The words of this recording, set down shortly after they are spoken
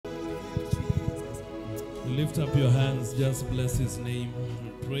Lift up your hands, just bless his name,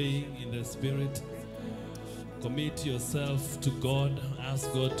 praying in the spirit. Commit yourself to God.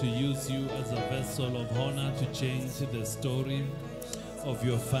 Ask God to use you as a vessel of honor to change the story of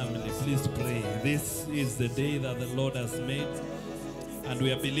your family. Please pray. This is the day that the Lord has made, and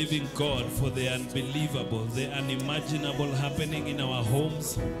we are believing God for the unbelievable, the unimaginable happening in our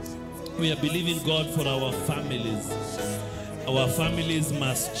homes. We are believing God for our families. Our families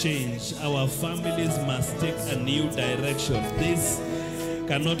must change. Our families must take a new direction. This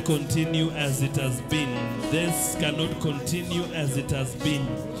cannot continue as it has been. This cannot continue as it has been.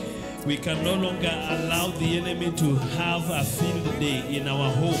 We can no longer allow the enemy to have a field day in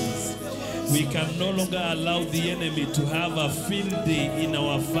our homes. We can no longer allow the enemy to have a field day in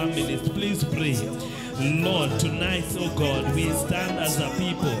our families. Please pray. Lord, tonight, oh God, we stand as a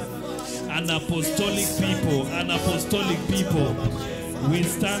people, an apostolic people, We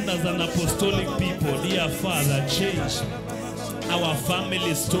stand as an apostolic people. Dear Father, change our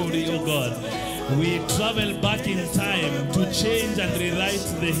family story, oh God. We travel back in time to change and rewrite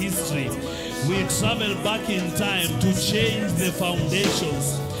the history. We travel back in time to change the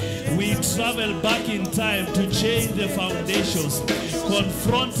foundations. We travel back in time to change the foundations.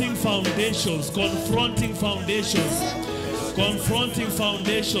 Confronting foundations, confronting foundations. Confronting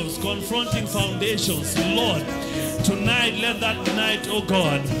foundations, confronting foundations. Lord, tonight, let that night, oh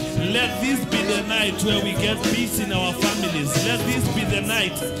God, let this be the night where we get peace in our families. Let this be the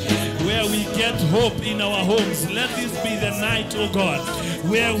night where we get hope in our homes. Let this be the night, oh God,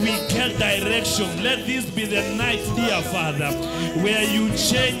 where we get direction. Let this be the night, dear Father, where you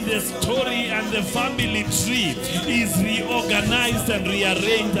change the story and the family tree is reorganized and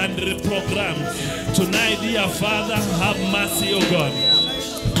rearranged and reprogrammed. Tonight, dear Father, have mercy, oh God.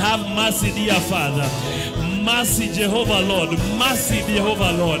 Have mercy, dear Father. Mercy, Jehovah Lord. Mercy,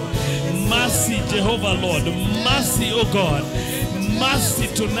 Jehovah Lord. Mercy, Jehovah Lord. Mercy, oh God. Mercy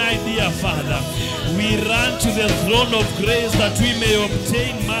tonight, dear Father. We run to the throne of grace that we may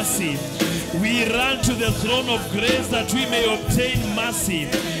obtain mercy. We run to the throne of grace that we may obtain mercy.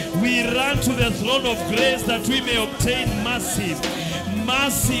 We run to the throne of grace that we may obtain mercy.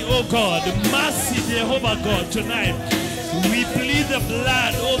 Mercy, oh God. Mercy, Jehovah God, tonight. We plead the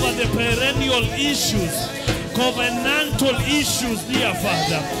blood over the perennial issues, covenantal issues, dear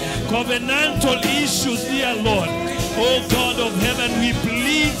Father. Covenantal issues, dear Lord. Oh God of heaven, we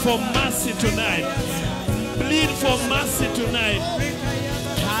plead for mercy tonight. Plead for mercy tonight.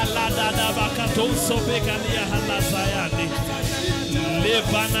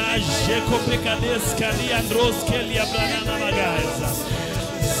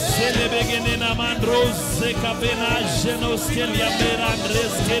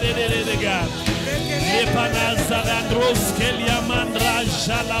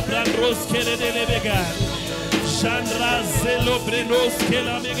 Chandra zelo brenos que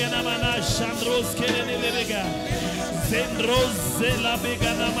la begana mana chandros que le lega zendros zela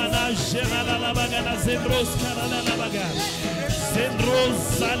begana mana jena la bagana zendros cara la bagana zendros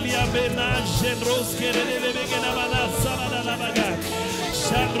salia bena jendros que le begana mana sala la bagana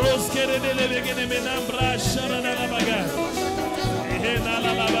chandros que le begana menambra shara la bagana hena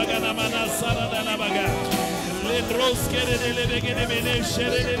la bagana mana sala la bagana Lendros kere de lebegene mene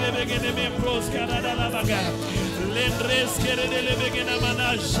shere de lebegene membros kana da la baga. Lendres kere de lebegene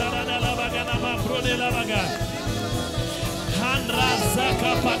mana shara da la baga na mambro de la baga. Handra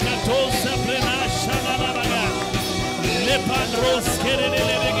zaka pakato seprena shara la baga. Lepandros kere de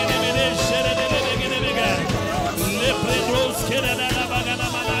lebegene mene shere de lebegene mega. Lepandros kere da la baga na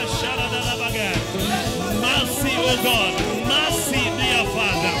mana shara da la baga. Mercy, oh God, mercy, dear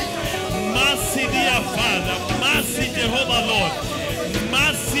Father. Mercy, dear Father. Mercy, Jehovah Lord.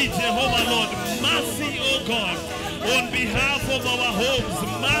 Mercy, Jehovah Lord. Mercy, oh God. On behalf of our homes.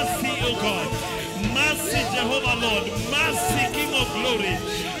 Mercy, oh God. Mercy, Jehovah Lord. Mercy, King of glory.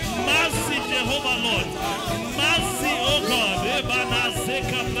 Mercy, Jehovah Lord. Mercy, oh God.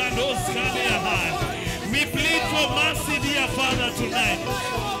 We plead for mercy, dear Father, tonight.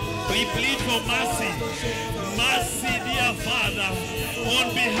 We plead for mercy. Mercy, dear Father,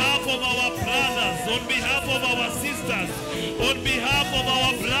 on behalf of our brothers, on behalf of our sisters, on behalf of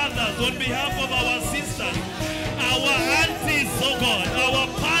our brothers, on behalf of our sisters, our aunties, oh God, our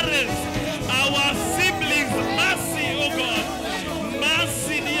parents, our siblings, mercy, oh God,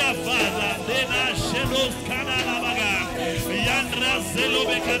 mercy, dear Father, Dena Shelos Kanalabaga, Yandra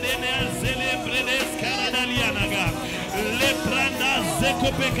Zelobekadene Zelebredes Kanadalianaga, Lepranda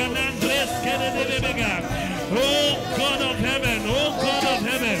Zekopekanandres Kedebega. Oh God of heaven, oh God of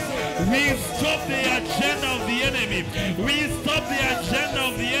heaven, we stop the agenda of the enemy. We stop the agenda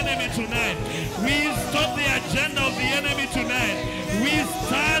of the enemy tonight. We stop the agenda of the enemy tonight. We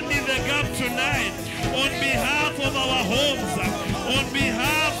stand in the gap tonight on behalf of our homes, on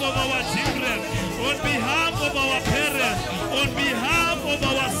behalf of our children, on behalf of our parents, on behalf of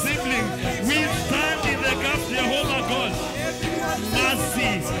our siblings. We stand in the gap, Jehovah God.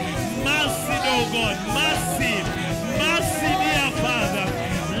 Mercy, mercy, oh God, mercy, mercy, dear Father.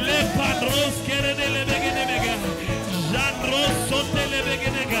 Le padros kere de le begene mega, Jandros sote le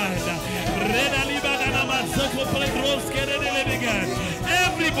begene gada, Reda libagana masoko padros kere de le mega.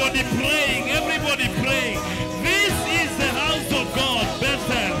 Everybody praying, everybody praying. This is the house of God,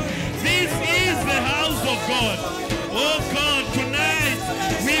 Bethel. This is the house of God. Oh God, tonight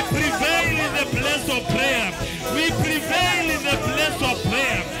we prevail in the place of prayer. We prevail in the place of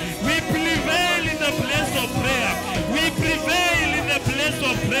prayer. We prevail in the place of prayer. We prevail in the place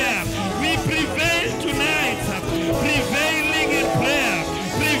of prayer. We prevail tonight, prevailing in prayer,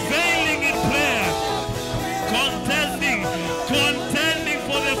 prevailing in prayer, contending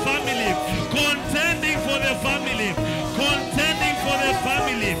for the family, contending for the family, contending for the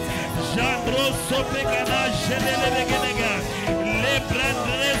family. Jandro sopegana shelelegenega,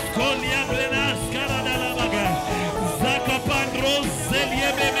 lebrandres kolia brenas karadalabaga, zakapandros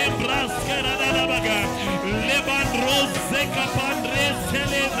seliebe membras karadalabaga, lebandros zekapandres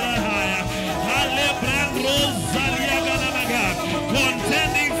selebrahaya, alebrandros zaliaganabaga,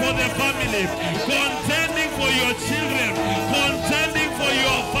 contending for the family, contending for your children, contending for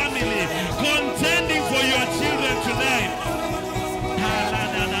your family, contending for your children tonight.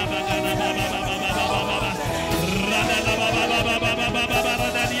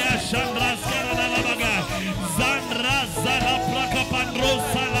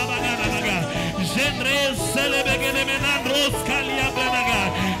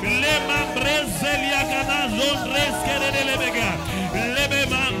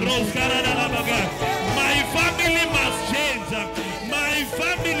 My family must change. My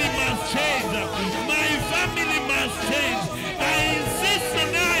family must change. My family must change. I insist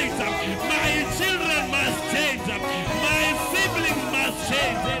tonight. My children must change. My siblings must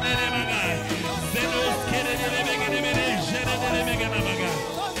change.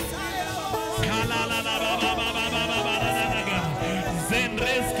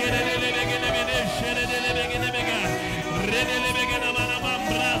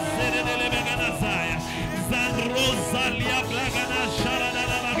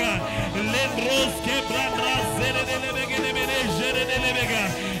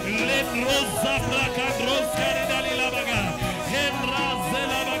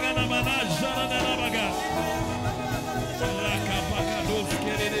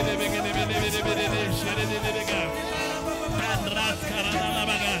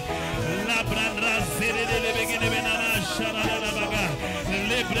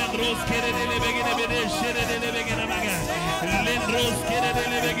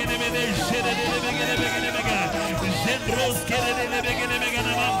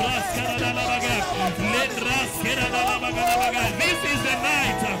 This is the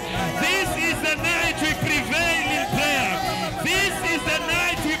night. This is the night we prevail in prayer. This is the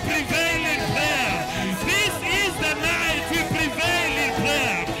night we prevail in prayer. This is the night we prevail in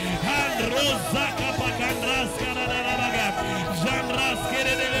prayer. And Rosaka Pakandras Kanadabaga, Jandras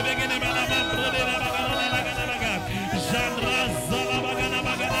Kedele Manama, Jandras Zalabagana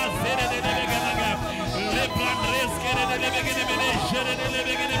Bagana, Zedelebegaga, Lepandres Kedele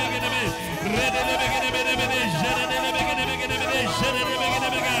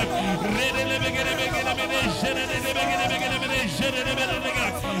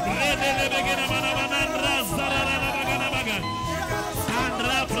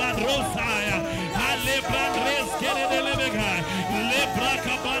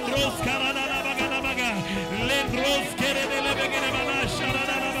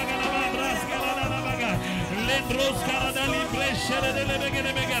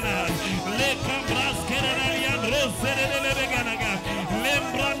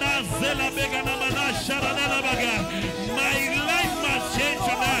My life must change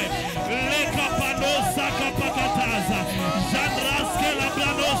tonight.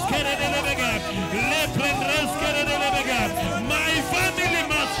 My family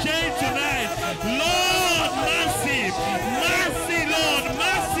must change tonight. Lord, mercy, mercy, Lord,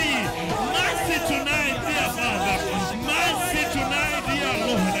 mercy, mercy tonight, dear Father, mercy tonight, dear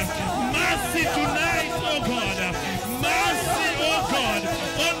Lord, mercy tonight, oh God, mercy, oh God,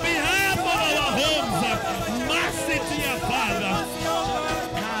 on behalf of our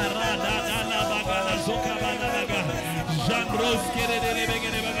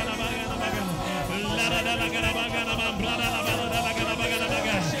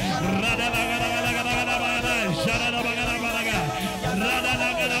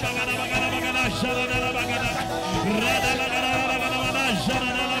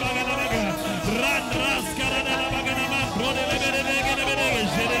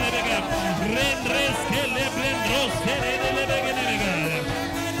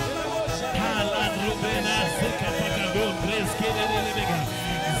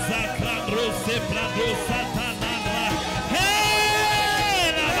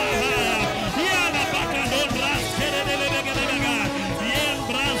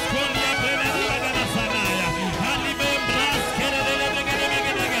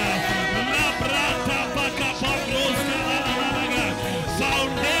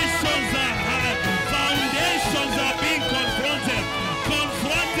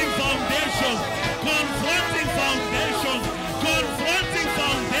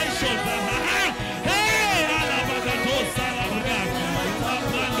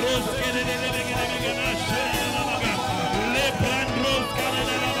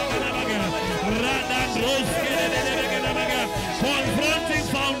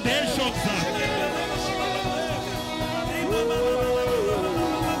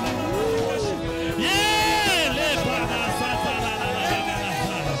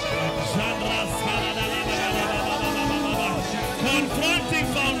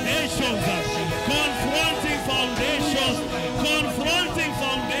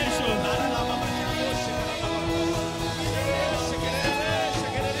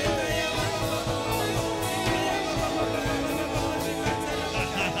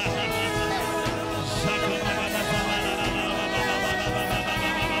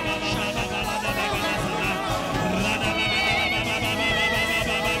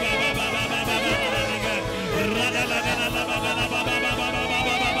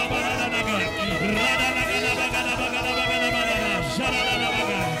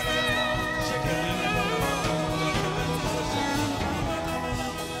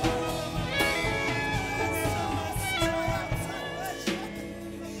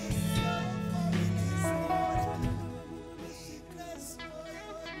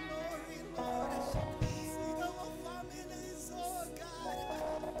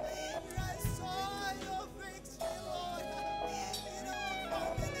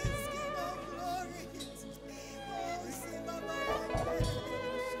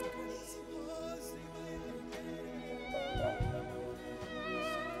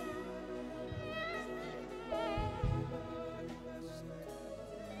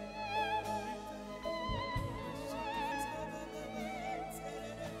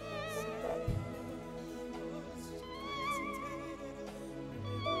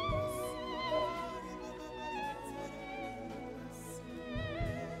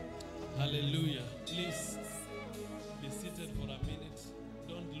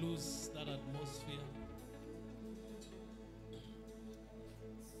atmosphere.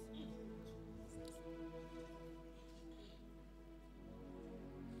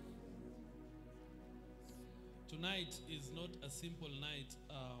 Tonight is not a simple night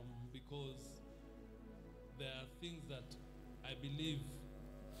because there are things that I believe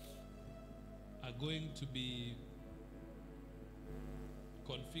are going to be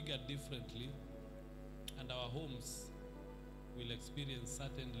configured differently, and our homes will experience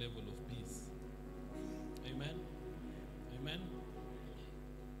certain level of peace. Amen. Amen.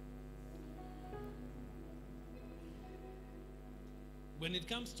 When it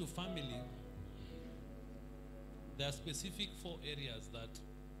comes to family, there are specific 4 areas that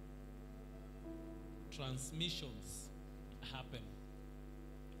transmissions happen.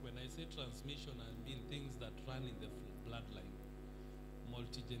 When I say transmission, I mean things that run in the bloodline,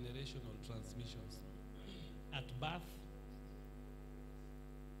 multi-generational transmissions. At birth,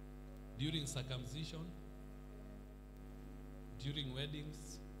 during circumcision, during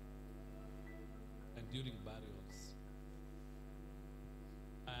weddings, and during burials.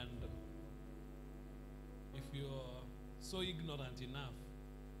 And if you're so ignorant enough,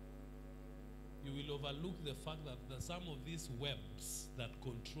 you will overlook the fact that some of these webs that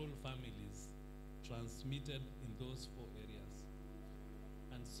control families transmitted in those 4 areas.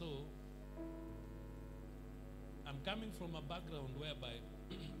 And so, I'm coming from a background whereby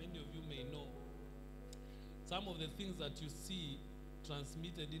many of you may know some of the things that you see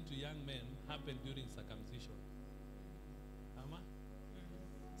transmitted into young men happen during circumcision.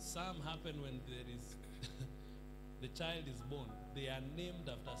 Some happen when there is the child is born. They are named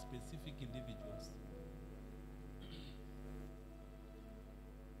after specific individuals.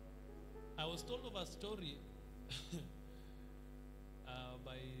 I was told of a story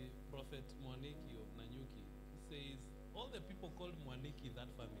by Prophet Mwaniki of Nanyuki. He says all the people called Mwaniki in that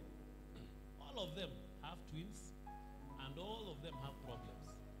family, all of them have twins and all of them have problems.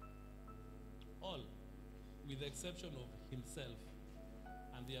 All, with the exception of himself,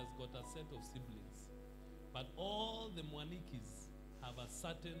 and he has got a set of siblings. But all the Mwanikis have a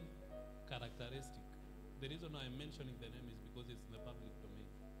certain characteristic. The reason why I'm mentioning the name is because it's in the public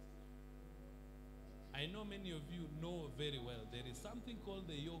domain. I know many of you know very well there is something called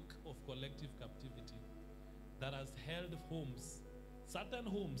the yoke of collective captivity that has held homes. Certain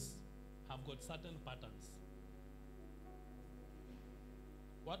homes have got certain patterns.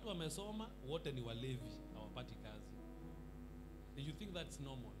 Watu wamesoma, wote ni walevi, hawapati kazi. Do you think that's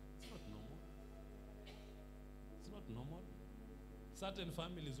normal? It's not normal. It's not normal. Certain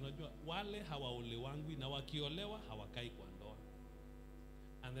families, unajua, wale hawaolewangwi na wakiolewa hawakai kwa ndoa.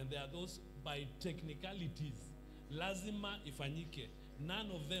 And then there are those by technicalities, lazima ifanyike.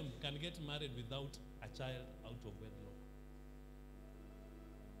 None of them can get married without a child out of wedlock.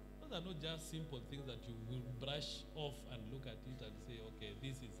 Those are not just simple things that you will brush off and look at it and say, okay,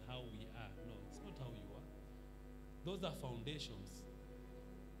 this is how we are. No, it's not how you are. Those are foundations.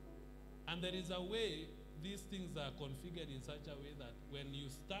 And there is a way these things are configured in such a way that when you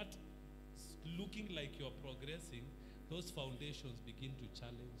start looking like you're progressing, those foundations begin to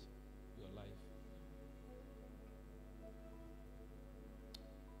challenge your life.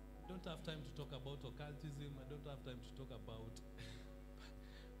 I don't have time to talk about occultism. I don't have time to talk about,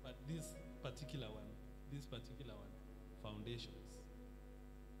 but this particular one, foundations.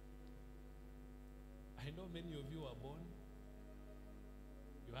 I know many of you are born.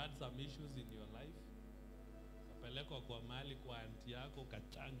 You had some issues in your life. Kapelekwa kwa mahali kwa aunti yako,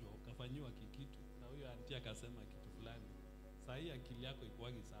 kachanjwa, ukafanyiwa kikitu. Na huyo aunti akasema kitu fulani. Saa hii akili yako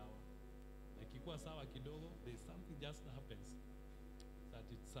ikuwagi sawa. Na ikikuwa sawa kidogo, there is something just happens. That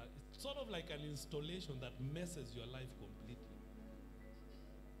it's sort of like an installation that messes your life completely.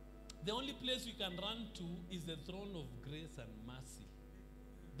 The only place we can run to is the throne of grace and mercy,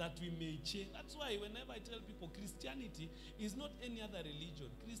 that we may change. That's why whenever I tell people Christianity is not any other religion.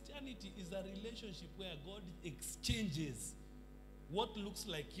 Christianity is a relationship where God exchanges what looks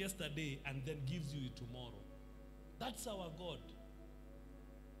like yesterday and then gives you tomorrow. That's our God.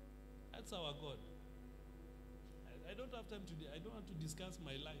 That's our God. I don't have time today. I don't want to discuss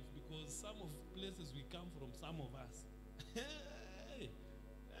my life because some of the places we come from, some of us.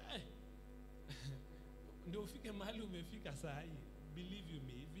 Ndio ufike mahali umefika saa hii. Believe you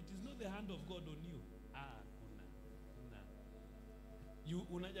me, if it is not the hand of God on you,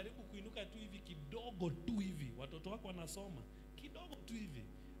 unajaribu kuinuka tu hivi kidogo tu hivi, watoto wako wanasoma kidogo tu hivi,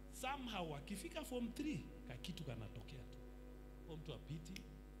 somehow akifika form 3 kakitu kanatokea tu, form to a pity,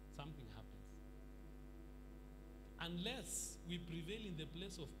 something happens. Unless we prevail in the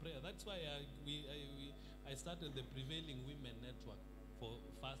place of prayer. That's why I started the Prevailing Women Network for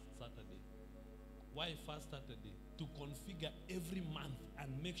First Saturday. Why First Saturday? To configure every month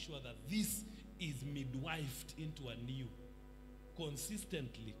and make sure that this is midwifed into a new.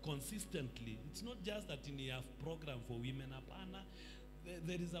 Consistently. It's not just that in a program for women. Apana.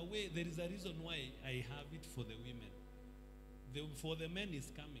 There is a way, there is a reason why I have it for the women. For the men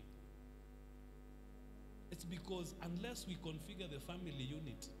is coming. It's because unless we configure the family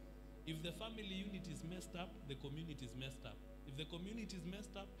unit, if the family unit is messed up, the community is messed up. If the community is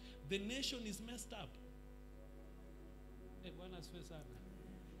messed up, the nation is messed up. Bwana asifiwe sana.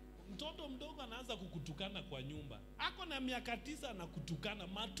 Mtoto mdogo anaanza kukutukana kwa nyumba. Ako na miaka 9 anakutukana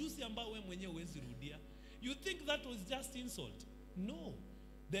matusi ambayo wewe mwenyewe huwezi rudia. You think that was just insult? No.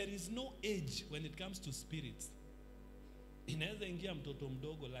 There is no age when it comes to spirits. Inaweza ingia mtoto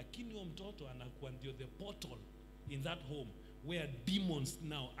mdogo, lakini huyo mtoto anakuwa ndio the portal in that home where demons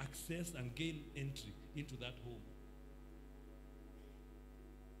now access and gain entry into that home.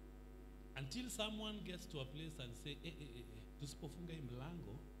 Until someone gets to a place and say, tusipofunga hii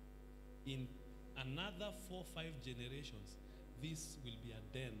mlango, in another 4-5 generations, this will be a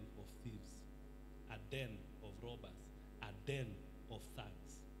den of thieves, a den of robbers, a den of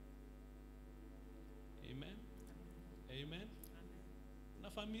thugs. Amen? Amen? Na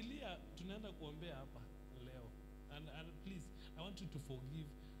familia, tunaenda kuombea hapa leo. And please, I want you to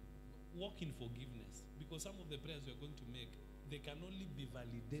walk in forgiveness. Because some of the prayers we are going to make, they can only be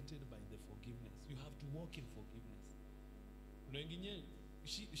validated by the forgiveness. You have to walk in forgiveness. Na wengine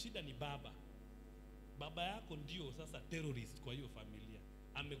shida ni baba. Baba yako ndio sasa terrorist kwa hiyo familia.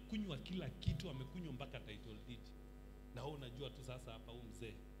 Amekunywa kila kitu, amekunywa mpaka title deed. Na wewe unajua tu sasa hapa huyu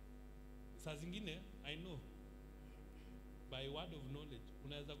mzee. Saa zingine I know by word of knowledge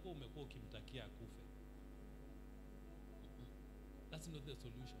unaweza kuwa umekuwa ukimtakia akufe. That's not the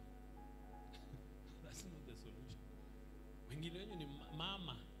solution. That's not the solution. Wengine wenyu ni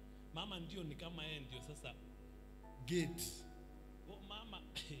mama. Mama ndio ni kama yeye ndio sasa gate. Oh mama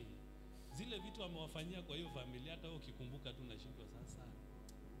zile vitu amewafanyia kwa hiyo familia, hata ukikumbuka tu unashindwa sasa.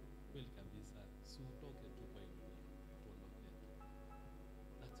 Kweli kabisa. Si utoke tu kwa hiyo. Tuondoke tu.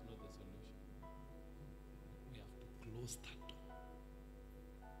 That's not the solution. We have to close that door.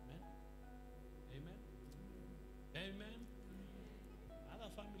 Amen. Amen. Amen. Other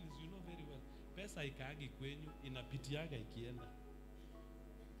families you know very well. Pesa ikaagi kwenyu, inapitiaga ikienda.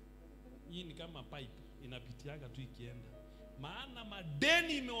 Hii ni kama pipe, inapitiaga tu ikienda. Maana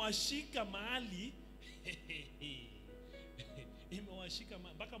madeni imewashika mahali. Imewashika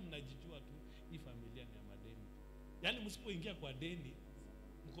mpaka mnajijua tu hii familia ni ya madeni. Yaani msipoingia kwa deni,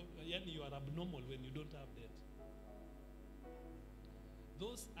 yani you are abnormal when you don't have debt.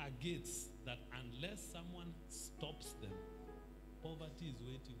 Those are gates that unless someone stops them, poverty is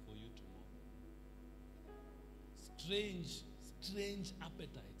waiting for you tomorrow. Strange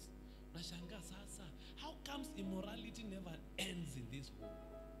appetites. Nashangaa sasa, how comes immorality never ends in this home?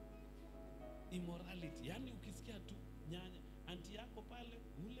 Immorality, yani ukisikia tu nyanya, anti yako pale,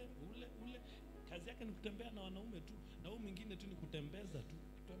 ule, kazi yake ni kutembea na wanaume tu, na huyu mwingine tu ni kutembeza tu.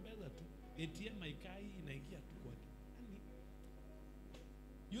 ATM haikai inaingia tu kwake. Yani,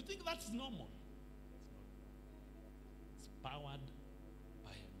 you think that's normal? It's powered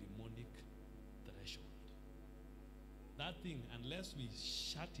by a demonic threshold. That thing, unless we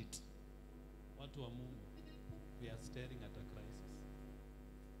shut it, watu wa Mungu, we are staring at a crisis.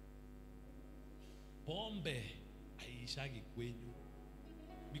 Pombe haishagi kwenyu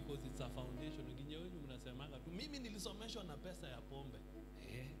because it's a foundation. Wengine wenu mnasemanga tu mimi nilisomeshwa na pesa ya pombe.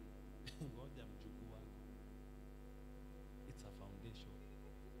 Ngoja mchukua. It's a foundation.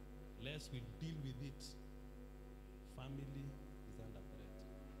 Lest we deal with it, family is under threat.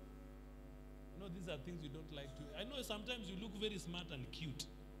 You know, these are things we don't like to. I know sometimes you look very smart and cute,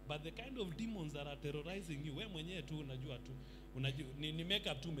 but the kind of demons that are terrorizing you, wewe mwenyewe tu unajua tu, ni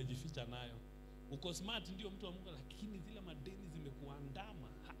makeup tu umejificha nayo. Uko smart ndio mtu wa Mungu, lakini zile madeni zimekuandama.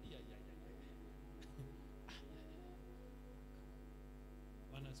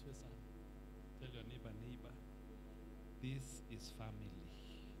 Bwana asifiwe sana. Tell your neighbor, this is family,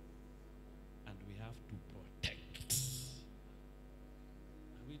 and we have to protect.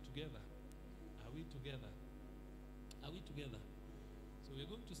 Are we together? Are we together? Are we together? So we're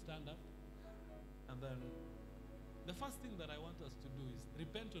going to stand up, and then the first thing that I want us to do is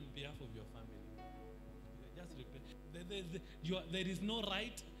repent on behalf of your family. Just repent. There is no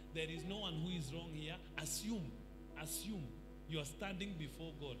right, there is no one who is wrong here. Assume you are standing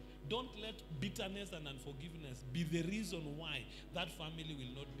before God. Don't let bitterness and unforgiveness be the reason why that family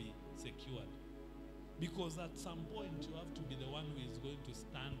will not be secured. Because at some point you have to be the one who is going to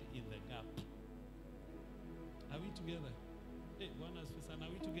stand in the gap. Are we together? Hey, are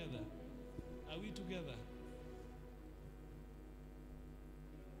we together? Are we together?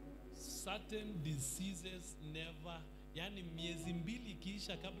 Certain diseases never, yani miezi mbili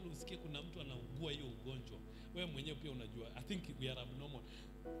ikiisha kabla usikie kuna mtu anaugua hiyo ugonjwa, wewe mwenyewe pia unajua, I think we are abnormal.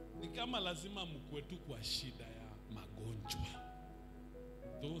 Ni kama lazima mkue tu kwa shida ya magonjwa.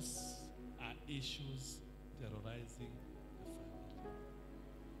 Those are issues terrorizing the family.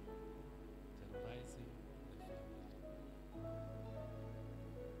 Terrorizing the family.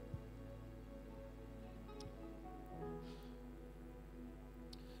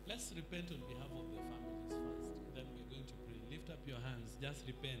 Let's repent on behalf of the families first. Then we're going to pray. Lift up your hands. Just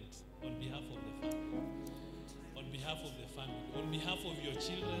repent on behalf of the family. On behalf of the family. On behalf of your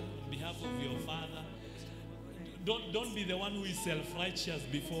children. On behalf of your father. Don't be the one who is self-righteous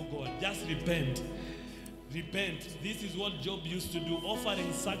before God. Just repent. Repent. This is what Job used to do.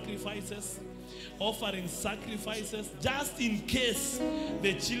 Offering sacrifices. Offering sacrifices just in case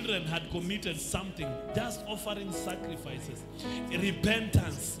the children had committed something. Just offering sacrifices.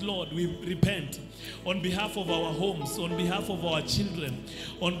 Repentance. Lord, we repent on behalf of our homes, on behalf of our children,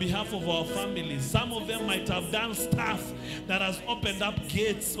 on behalf of our families. Some of them might have done stuff that has opened up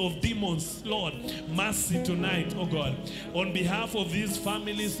gates of demons. Lord, mercy tonight, oh God. On behalf of these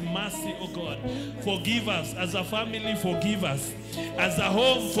families, mercy, oh God. Forgive us. As a family, forgive us. As a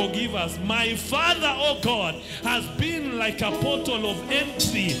home, forgive us. My Father, oh God, has been like a portal of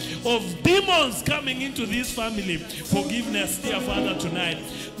entry of demons coming into this family. Forgiveness, dear Father, tonight.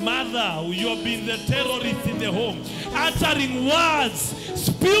 Mother, you have been the terrorist in the home, uttering words,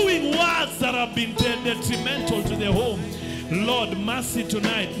 spewing words that have been detrimental to the home. Lord, mercy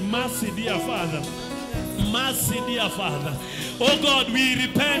tonight. Mercy, dear Father. Mercy, dear Father. Oh God, we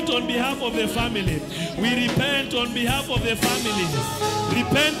repent on behalf of the family. We repent on behalf of the family.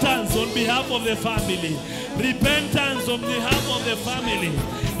 Repentance on behalf of the family. Repentance on behalf of the family.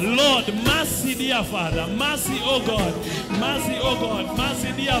 Lord, mercy, dear Father. Mercy, oh God. Mercy, oh God.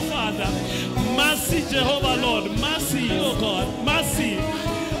 Mercy, dear Father. Mercy, Jehovah, Lord. Mercy, oh God. Mercy.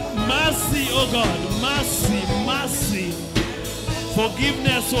 Mercy, oh God. Mercy, mercy.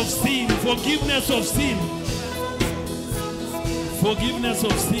 Forgiveness of sin. Forgiveness of sin. Forgiveness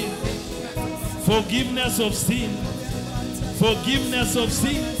of sin. Forgiveness of sin. Forgiveness of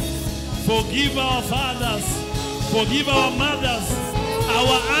sin. Forgive our fathers. Forgive our mothers.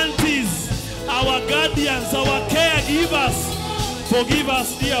 Our aunties. Our guardians. Our caregivers. Forgive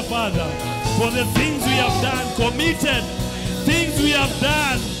us, dear Father, for the things we have done, committed, things we have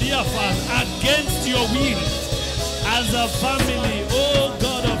done, dear Father, against your will. As a family, oh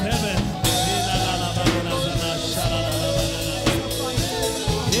God of heaven.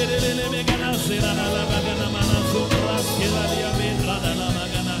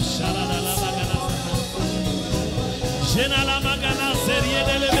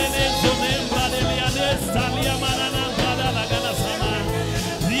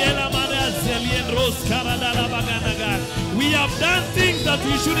 We have done things that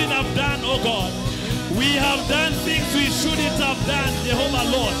we shouldn't have done, oh God. We have done things we shouldn't have done, Jehovah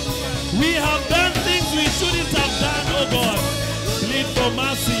Lord. We have done things we shouldn't have done, oh God. Plead for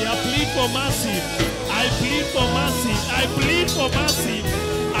mercy. I plead for mercy. I plead for mercy. I plead for mercy.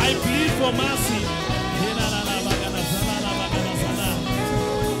 I plead for mercy.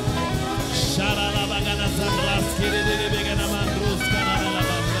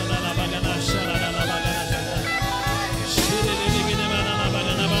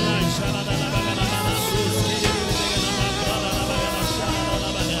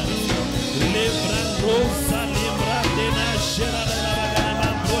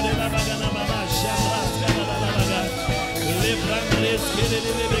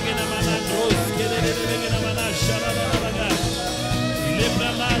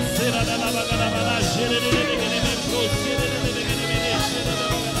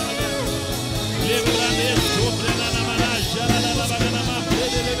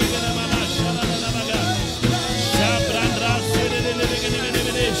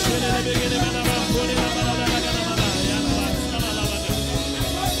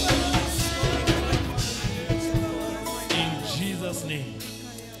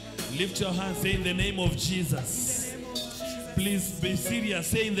 Lift your hands, say in the name of Jesus. Please be serious.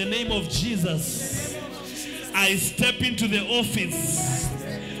 Say in the name of Jesus. I step into the office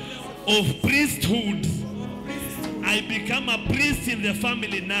of priesthood. I become a priest in the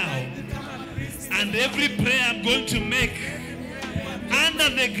family now. And every prayer I'm going to make under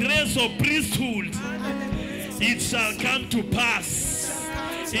the grace of priesthood, it shall come to pass.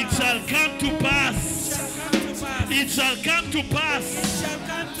 It shall come to pass. It shall come to pass.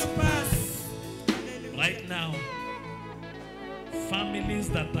 Right now, families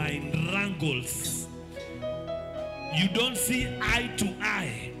that are in rank wrangles. You don't see eye to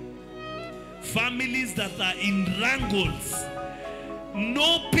eye. Families that are in wrangles.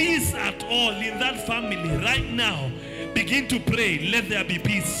 No peace at all in that family right now. Begin to pray. Let there be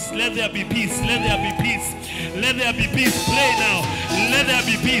peace. Let there be peace. Let there be peace. Let there be peace. Pray now. Let there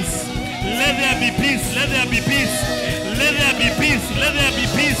be peace. Let there be peace. Let there be peace. Let there be peace. Let there be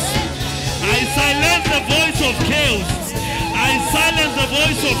peace. I silence the voice of chaos. I silence the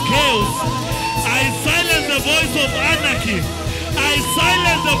voice of chaos. I silence the voice of anarchy. I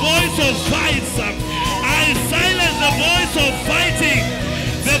silence the voice of fights. I silence the voice of fighting.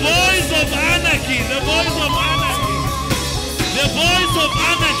 The voice of anarchy. The voice of anarchy. The voice of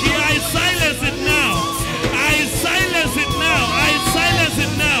anarchy. I silence it now. I silence it now. I silence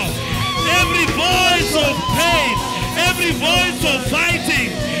it now. Every voice of pain. Every voice of fighting.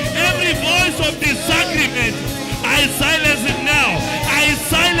 Every voice of disagreement. I silence it now. I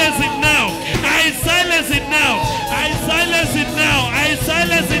silence it now. I silence it now. I silence it now. I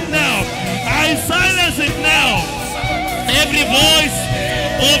silence it now. I silence it now. Every voice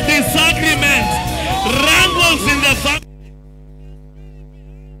of disagreement, wrangles in the family.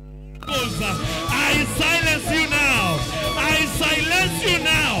 I silence you now. I silence you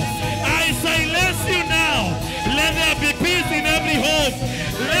now. I silence you now. Let there be peace in every home.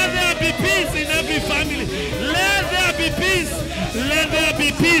 Let there be peace in every family. Let there be peace. Let there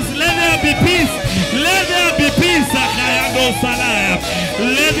be peace. Let there be peace. Let there be peace. Let there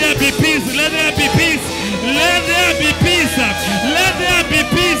be peace. Let there be peace. Let there be peace. Let there be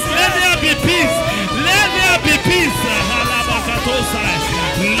peace. Let there be peace. Let there be peace.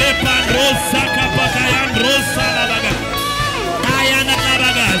 Lepandrosa kapakayan rosa labaga. Ayana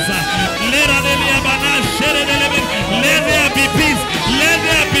labagaza. Let there be peace. Let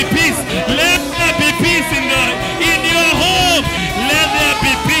there be peace. Let there be peace in your home. Let there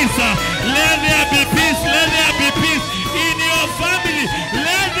be peace. Let there be peace. Let there be peace in your family.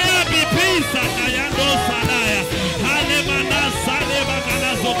 Let there be peace. Ayando salaya. Halemana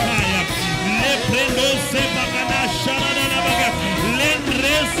salebakana zokaya. Leprendo sebakana sharana labaga.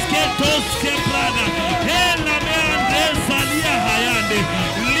 Lendresketos keprana. Hela me andres salia hayande.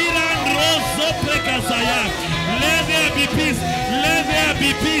 Let there be peace. Let there be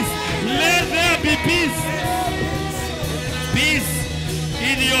peace. Let there be peace. Peace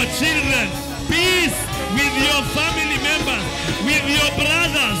in your children. Peace with your family members, with your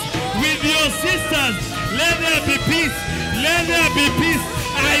brothers, with your sisters. Let there be peace. Let there be peace.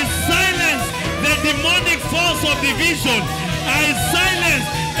 I silence the demonic force of division. I silence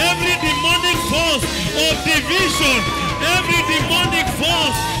every demonic force of division. Every demonic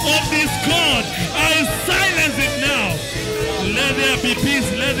force of discord, I silence it now. Let there be peace.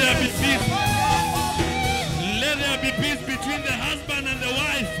 Let there be peace. Let there be peace between the husband and the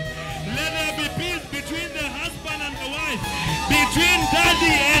wife. Let there be peace between the husband and the wife. Between daddy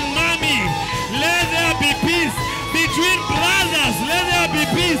and mommy. Let there be peace. Between brothers. Let there be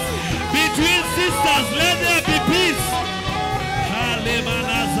peace. Between sisters. Let there be peace.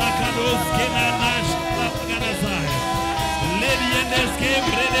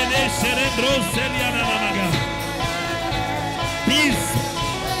 Peace,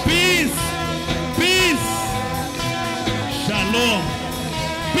 peace, peace, shalom,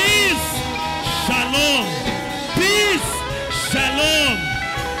 peace, shalom, peace, shalom,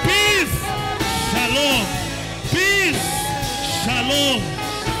 peace, shalom, peace, shalom.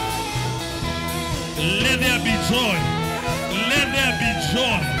 Let there be joy. Let there be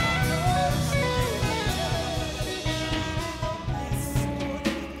joy.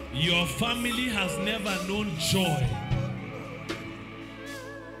 Your family has never known joy.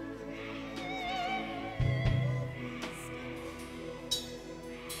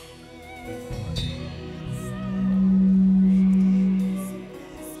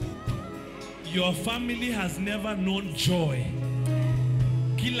 Your family has never known joy.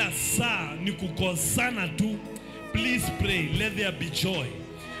 Kila saa ni kukosana tu. Please pray, let there be joy.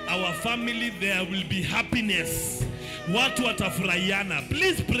 Our family, there will be happiness. Watu watafurahiana.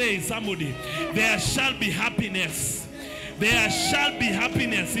 Please pray, somebody. There shall be happiness. There shall be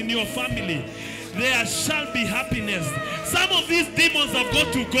happiness in your family. There shall be happiness. Some of these demons have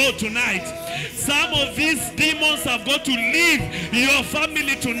got to go tonight. Some of these demons have got to leave your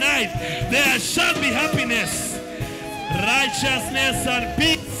family tonight. There shall be happiness, righteousness and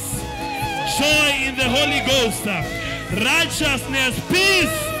peace. Joy in the Holy Ghost. Righteousness,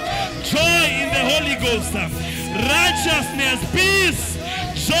 peace. Joy in the Holy Ghost. Righteousness, peace.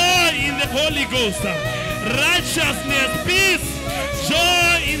 Joy in the Holy Ghost. Righteousness, peace.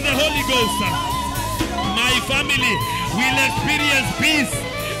 Joy in the Holy Ghost. My family will experience peace.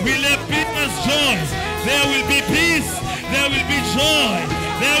 will experience joy. There will be peace. There will be joy.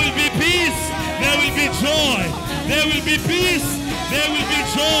 There will be peace. There will be joy. There will be peace. There will be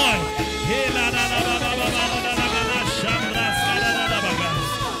joy.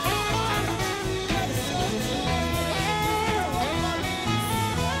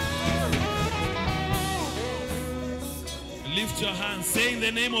 Lift your hands. Say in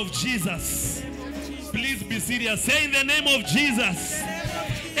the name of Jesus. Please be serious. Say in the name of Jesus.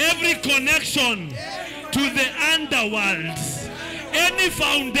 Every connection to the underworld, any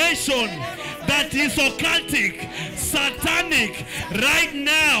foundation that is occultic, satanic, right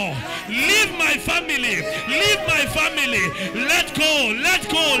now, leave my family, leave my family, let go, let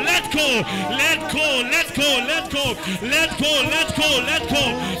go, let go, let go, let go, let go, let go, let go, let go,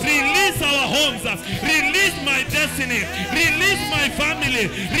 release our homes, release my destiny, release my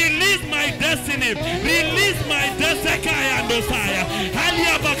family, release my destiny, release my destiny.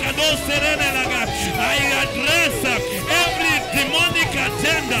 I address every demonic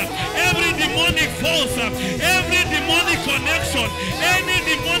agenda, every demonic force, every demonic connection, any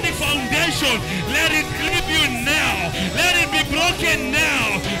demonic foundation, let it leave you now. Let it be broken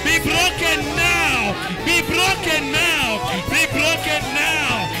now. Be broken now. Be broken now. Be broken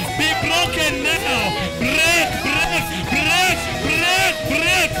now. Be broken now. Break, break, break, break,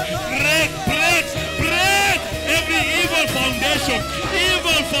 break, break, break, break every evil foundation.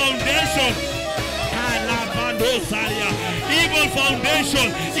 Evil foundation. Evil foundation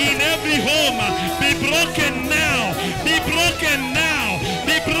in every home be broken now, be broken now,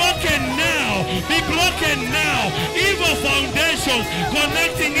 be broken now, be broken now. Evil foundation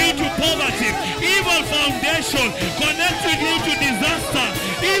connecting you to poverty, evil foundation connecting you to disaster,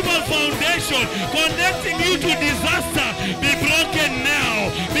 evil foundation connecting you to disaster, be broken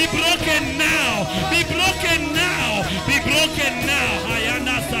now, be broken now, be broken now, be broken now.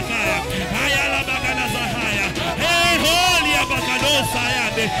 Hayana Sakaya, Hayala Bagana Zahaya, Hey Holy Abakado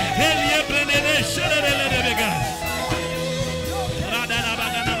Sayade, Helia Brenene Sherele Bega, Radana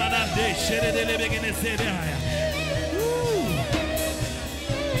Bagana Badade, Sherele Begene Sedaya.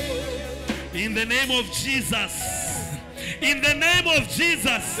 In the name of Jesus, in the name of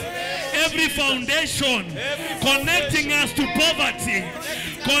Jesus, every foundation connecting us to poverty,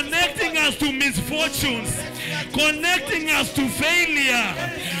 connecting us to misfortunes, connecting us to failure,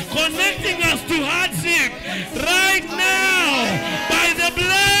 connecting us to hardship, right now, by the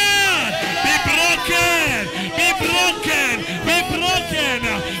blood, be broken, be broken, be broken,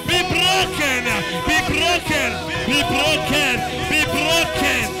 be broken, be broken, be broken, be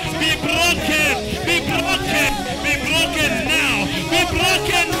broken, be broken, be broken, be broken now, be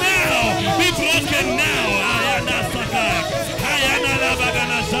broken now, be broken now. Ayana Sakaya, Ayana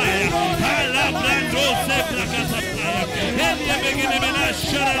Labaganazaya, Hala Brando Seprakasapaya, Helia Beginebena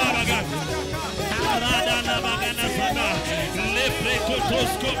Sharalabaga, Aradana Baganasana,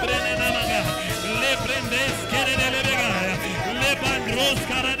 Leprecotosko Brenenamaga, Lebrendes Kerenebega, Lebandros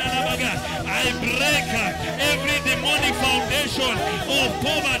Karadanabaga. I break every demonic foundation of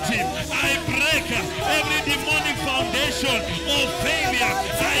poverty. I break every demonic foundation of failure.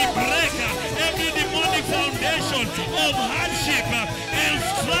 I break every demonic foundation of hardship and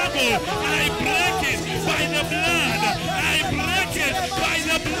struggle. I break it by the blood. I break it by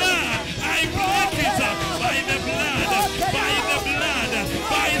the blood. I break it by the blood. By the blood.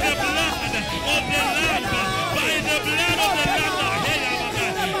 By the blood of the Lamb. By the blood of the Lamb.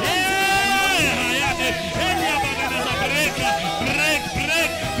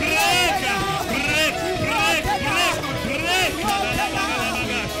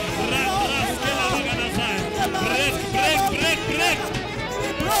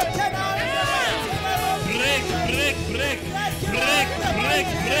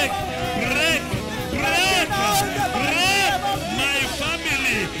 My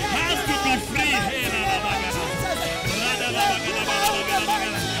family has to be free.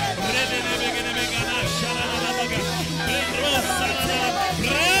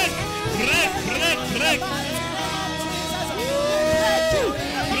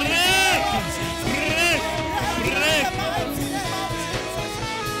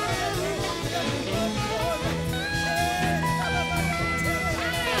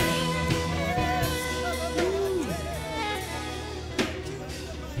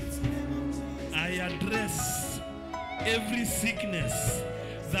 Every sickness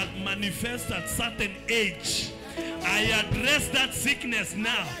that manifests at certain age, I address that sickness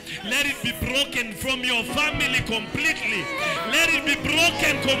now. Let it be broken from your family completely. Let it be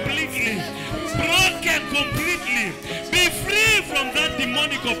broken completely. Broken completely. Be free from that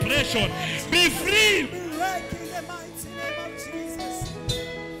demonic oppression. Be free.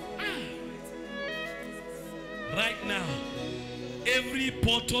 Right now, every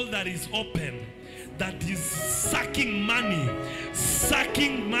portal that is open, that is sucking money,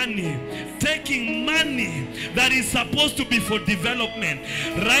 taking money that is supposed to be for development.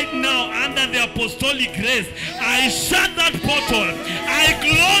 Right now, under the apostolic grace, I shut that portal. I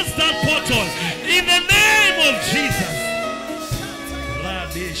close that portal in the name of Jesus.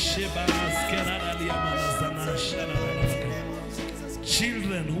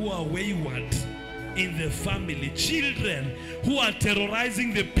 Children who are wayward in the family, children who are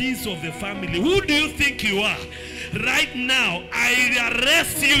terrorizing the peace of the family. Who do you think you are? Right now, I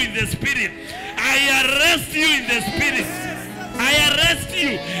arrest you in the spirit. I arrest you in the spirit. I arrest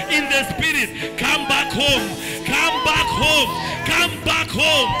you in the spirit. Come back home. Come back home. Come back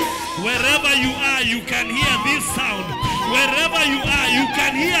home. Wherever you are, you can hear this sound. Wherever you are, you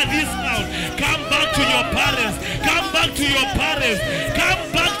can hear this sound. Come back to your parents. Come back to your parents.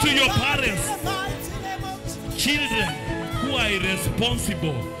 Come back to your parents. Children who are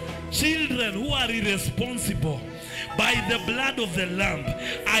irresponsible, children who are irresponsible, by the blood of the Lamb,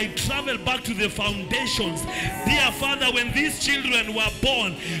 I travel back to the foundations. Dear Father, when these children were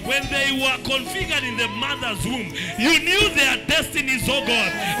born, when they were configured in the mother's womb, you knew their destinies, oh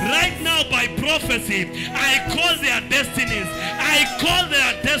God. Right now, by prophecy, I call their destinies. I call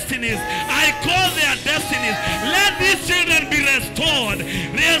their destinies. I call their destinies. Let these children be restored.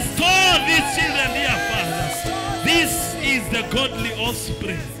 Restore these children, dear Father. This is the godly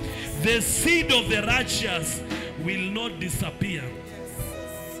offspring. The seed of the righteous will not disappear.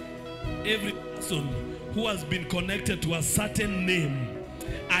 Every person who has been connected to a certain name,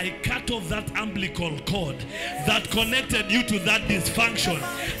 I cut off that umbilical cord that connected you to that dysfunction.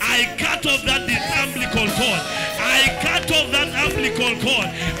 I cut off that umbilical cord. I cut off that umbilical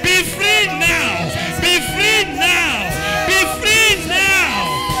cord. Be free now. Be free now. Be free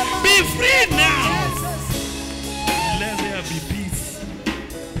now. Be free now. Let there be peace.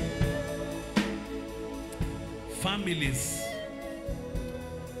 Families,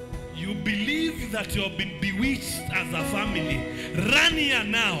 you believe that you have been bewitched as a family. Run here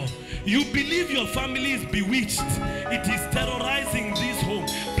now. You believe your family is bewitched. It is terrorizing this home.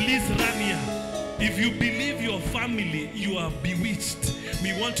 Please run here. If you believe your family, you are bewitched,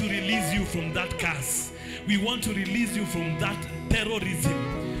 we want to release you from that curse. We want to release you from that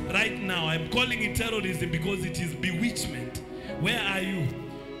terrorism. Right now, I'm calling it terrorism because it is bewitchment. Where are you?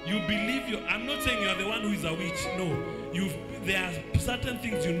 You believe you. I'm not saying you are the one who is a witch. No. There are certain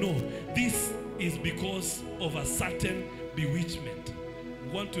things you know. This is because of a certain bewitchment. We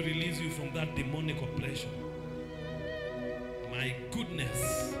want to release you from that demonic oppression. My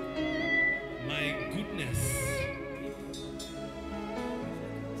goodness. My goodness.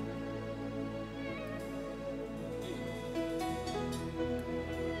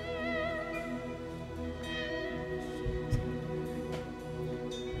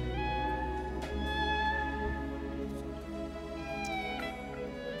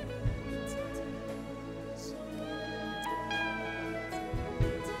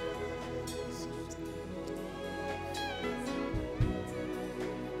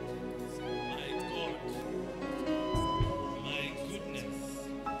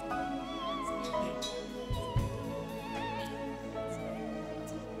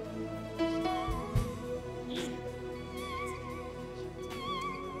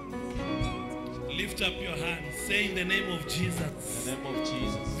 Lift up your hands. Say in the name of Jesus. In the name of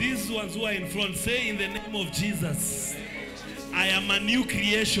Jesus. These ones who are in front, say in the name of Jesus. I am a new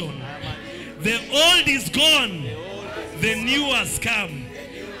creation. The old is gone. The new has come.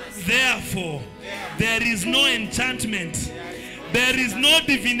 Therefore, there is no enchantment. There is no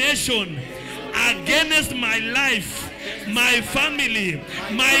divination against my life, my family,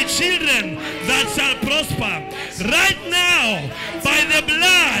 my children that shall prosper. Right now, by the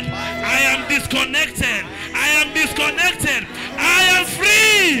blood, I am disconnected. I am disconnected. I am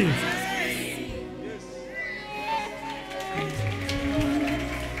free.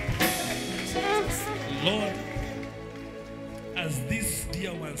 Lord, as these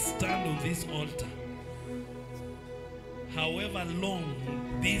dear ones stand on this altar, however long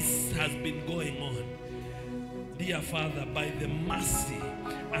this has been going on, dear Father, by the mercy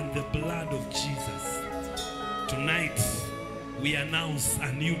and the blood of Jesus, tonight we announce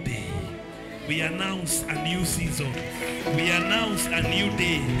a new day. We announce a new season. We announce a new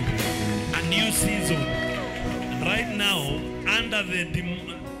day, a new season. Right now, under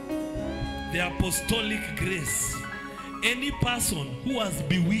the apostolic grace, any person who has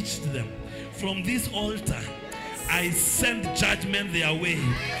bewitched them from this altar, I send judgment their way.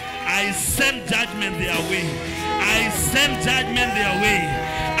 I send judgment their way. I send judgment their way.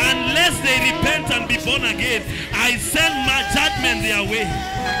 Unless they repent and be born again, I send my judgment their way.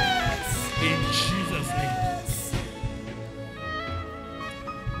 In Jesus' name.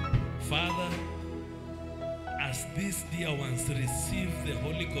 Father, as these dear ones receive the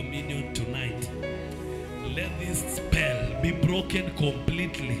Holy Communion tonight, let this spell be broken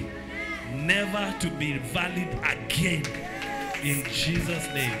completely, never to be valid again. In Jesus'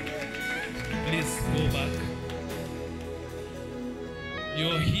 name. Please go back.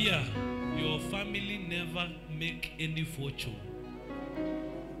 You're here. Your family never make any fortune.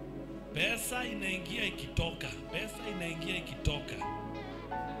 Pesa inaingia ikitoka. Pesa inaingia ikitoka.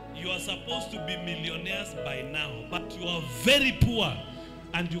 You are supposed to be millionaires by now, but you are very poor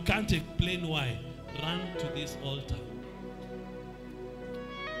and you can't explain why. Run to this altar.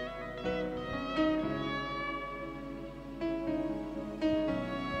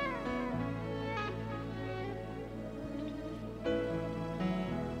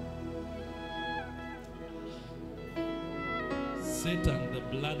 Satan, the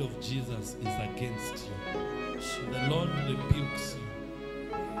blood of Jesus is against you. The Lord rebukes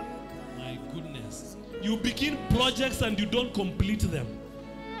you. My goodness. You begin projects and you don't complete them.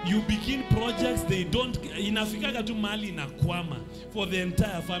 You begin projects, they don't. Inafika tu mahali inakwama. For the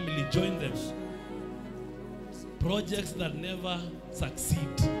entire family, join them. Projects that never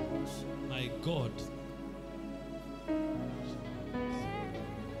succeed. My God.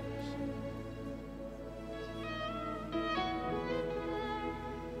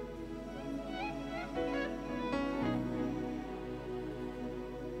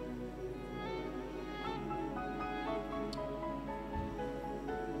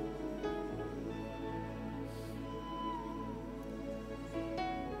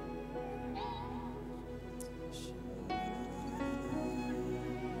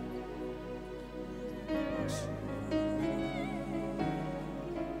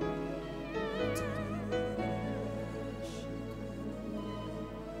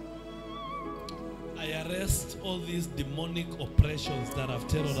 Arrest all these demonic oppressions that have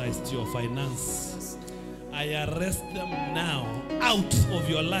terrorized your finance. I arrest them now. Out of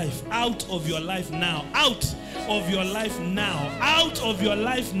your life. Out of your life now. Out of your life now. Out of your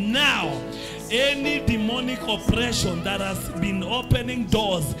life now. Any demonic oppression that has been opening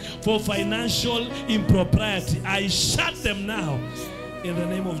doors for financial impropriety, I shut them now. In the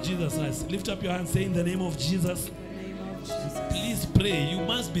name of Jesus Christ. Lift up your hand, say in the name of Jesus. Please pray. You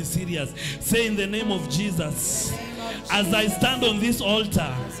must be serious. Say in the name of Jesus. As I stand on this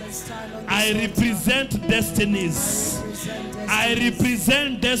altar, I represent destinies. I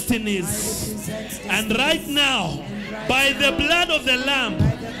represent destinies. And right now, by the blood of the Lamb,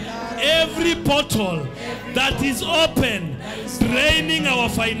 every portal that is open, draining our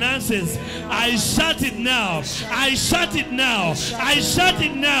finances, I shut it now. I shut it now. I shut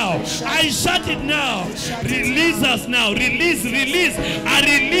it now. I shut it now. Release us now. Release, release. I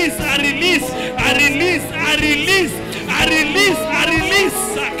release, I release, I release, I release, I release, I release.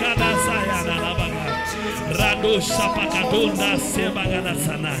 Sakada sayana labaga. Rado shapakadonda sebagada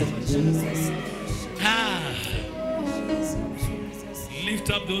sanai. Lift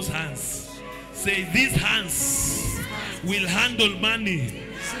up those hands. Say, these hands will handle money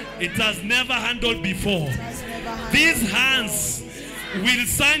it has never handled before. These hands will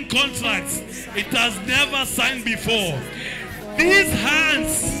sign contracts it has never signed before. These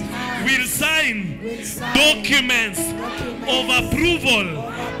hands will sign documents of approval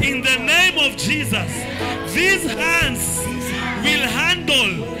in the name of Jesus. These hands will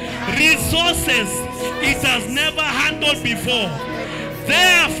handle resources it has never handled before.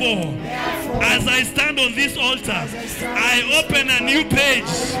 Therefore, as I stand on this altar, I open a new page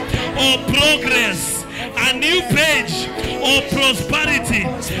of progress, a new page of prosperity,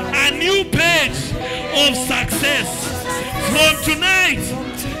 a new page of success. From tonight,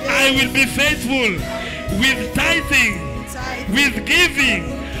 I will be faithful with tithing, with giving,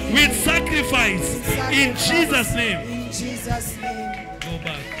 with sacrifice. In Jesus' name. In Jesus' name. Go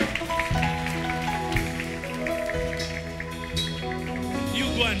back.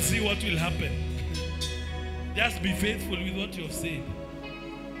 Go and see what will happen. Just be faithful with what you have said.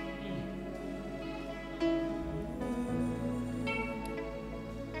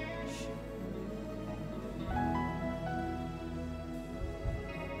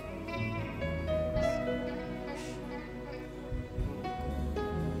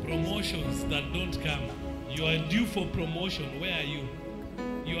 Promotions that don't come. You are due for promotion. Where are you?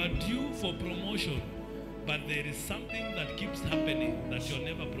 You are due for promotion. But there is something that keeps happening that you're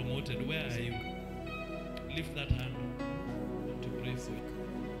never promoted. Where are you? Lift that hand to pray for you.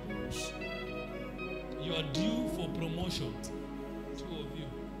 You are due for promotion. Two of you.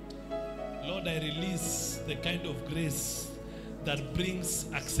 Lord, I release the kind of grace that brings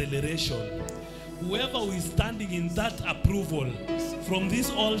acceleration. Whoever who is standing in that approval from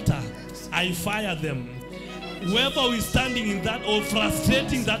this altar, I fire them. Whoever who is standing in that or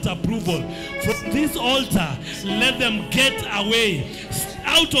frustrating that approval from this altar, let them get away,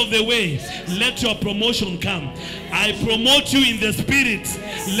 out of the way. Let your promotion come. I promote you in the spirit.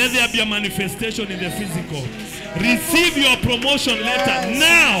 Let there be a manifestation in the physical. Receive your promotion letter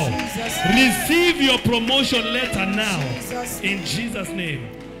now. Receive your promotion letter now. In Jesus' name.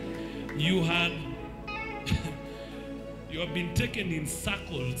 You have been taken in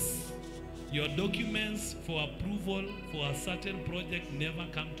circles. Your documents for approval for a certain project never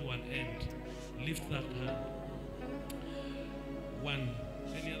come to an end. Lift that hand. One.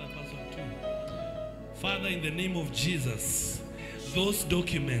 Any other person? Two. Father, in the name of Jesus, those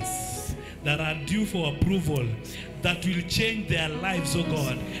documents that are due for approval, that will change their lives, oh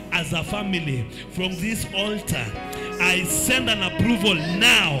God, as a family, from this altar, I send an approval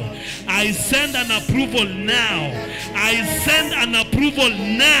now. I send an approval now. I send an approval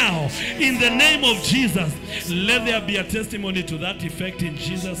now. In the name of Jesus, let there be a testimony to that effect in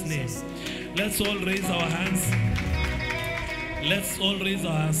Jesus' name. Let's all raise our hands. Let's all raise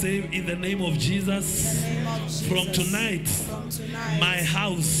our hands. Say, in the name of Jesus, from tonight, my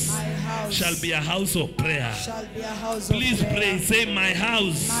house shall be a house of prayer. Please pray. Say, my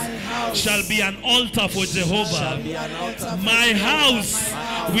house shall be an altar for Jehovah. My house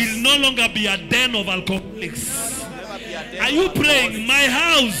will no longer be a den of alcoholics. Are you praying? My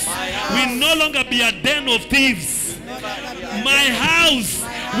house will no longer be a den of thieves. My house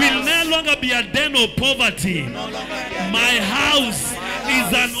will no longer be a den of poverty. My house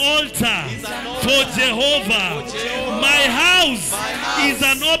is an altar for Jehovah. My house is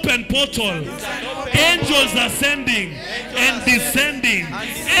an open portal. Angels ascending and descending.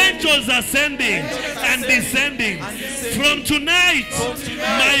 Angels ascending and descending. From tonight,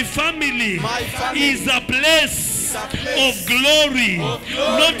 my family is a place of glory,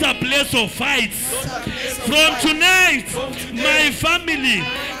 not a place of fights. From tonight, my family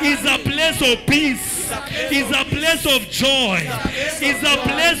is a place of peace, is a place of joy, is a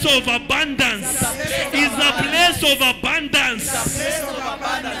place of abundance, is a place of abundance.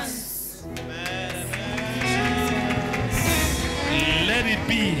 Let it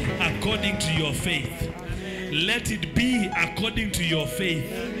be according to your faith. Let it be according to your faith.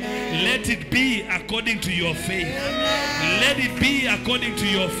 Let it be according to your faith. Let it be according to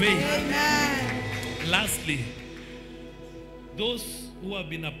your faith. Lastly, those who have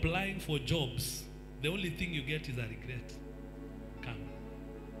been applying for jobs, the only thing you get is a regret. Come.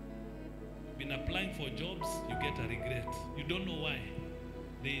 Been applying for jobs, you get a regret. You don't know why.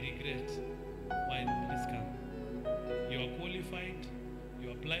 They regret. Why? Please come. You are qualified.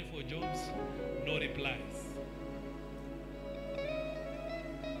 You apply for jobs, no replies.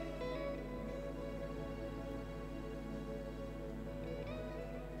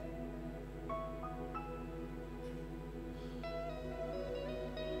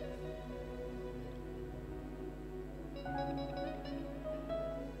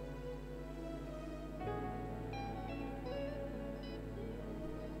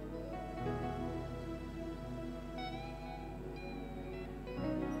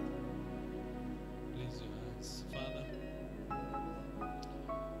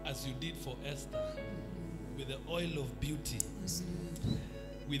 As you did for Esther, with the oil of beauty,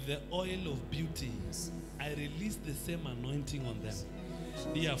 with the oil of beauty, I release the same anointing on them.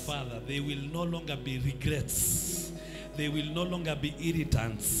 Dear Father, they will no longer be regrets. They will no longer be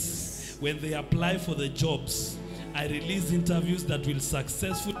irritants. When they apply for the jobs, I release interviews that will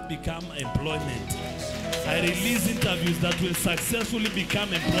successfully become employment. I release interviews that will successfully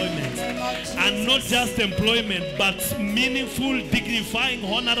become employment. And not just employment, but meaningful, dignifying,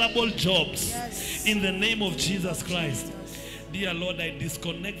 honorable jobs. In the name of Jesus Christ. Dear Lord, I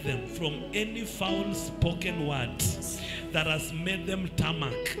disconnect them from any foul spoken word that has made them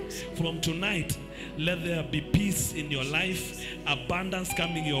tarmac. From tonight, let there be peace in your life, abundance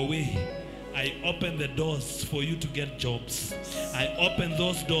coming your way. I open the doors for you to get jobs. I open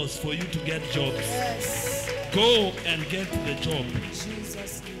those doors for you to get jobs. Yes. Go and get the job.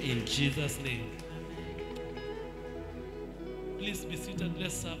 In Jesus' name. Please be seated.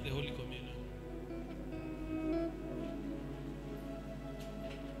 Let's serve the Holy Communion.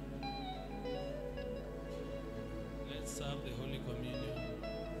 Let's serve the Holy Communion.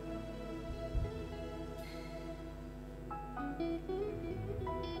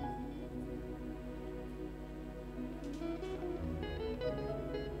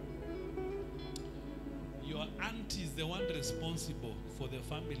 Your aunties, the one responsible for the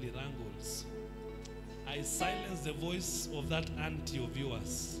family wrangles. I silence the voice of that auntie of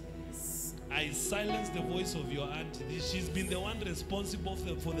yours. I silence the voice of your auntie. She's been the one responsible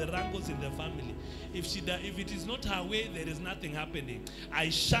for the wrangles in the family. If it is not her way, there is nothing happening.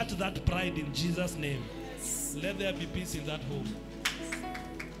 I shut that pride in Jesus' name. Let there be peace in that home.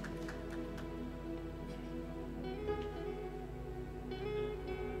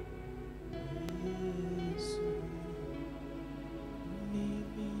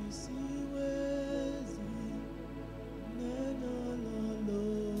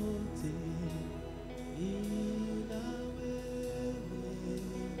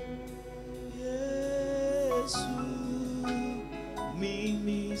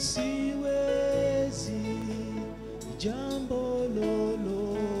 Mimi siwezi jambo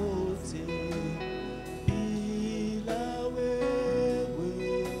lolote bila wewe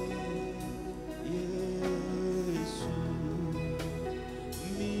Yesu.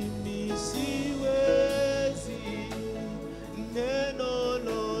 Mimi siwezi neno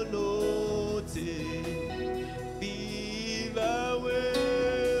lolote bila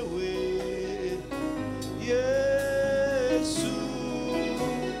wewe Yesu.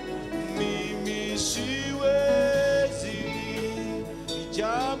 Mimi siwezi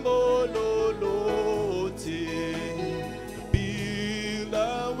jambo lolote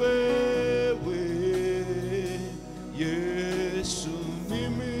bila wewe Yesu.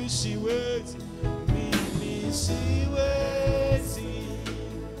 Mimi siwezi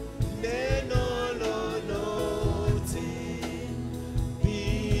neno lolote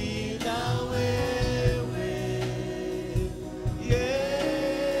bila wewe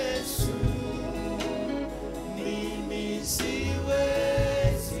Yesu. Mimi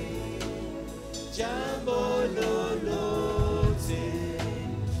siwezi jambo lolote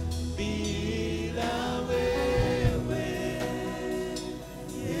bila wewe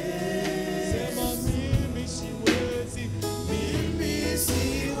Yesu. Sema mimi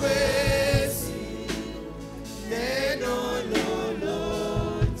siwezi neno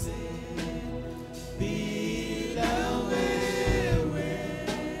lolote bila wewe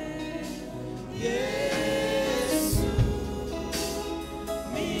Yesu.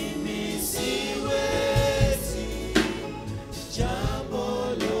 Mimi siwezi jambo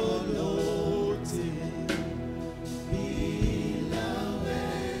lolote bila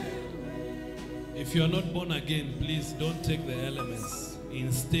wewe. If you are not born again, please don't take the elements.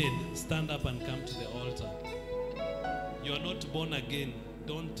 Instead, stand up and come to the altar. You are not born again,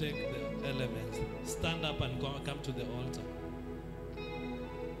 don't take the elements. Stand up and come to the altar.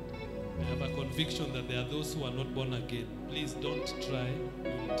 I have a conviction that there are those who are not born again. Please don't try.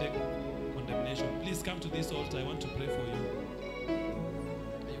 You will take condemnation. Please come to this altar. I want to pray for you.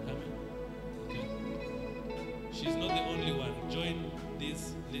 Are you coming? Okay. She's not the only one. Join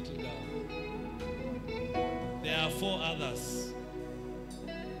this little girl. There are 4 others.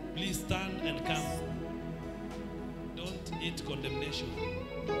 Please stand and come. Don't eat condemnation.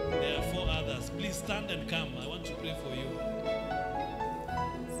 There are 4 others. Please stand and come. I want to pray for you.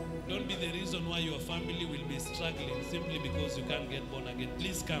 Don't be the reason why your family will be struggling simply because you can't get born again.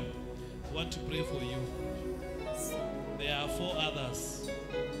 Please come. I want to pray for you. There are 4 others.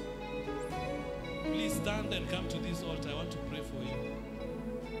 Please stand and come to this altar. I want to pray for you.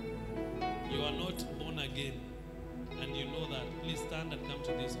 You are not born again, and you know that. Please stand and come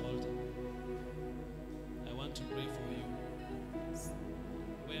to this altar. I want to pray for you.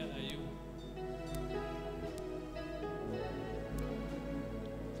 Where are you?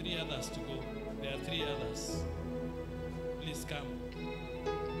 3 others to go. There are 3 others. Please come.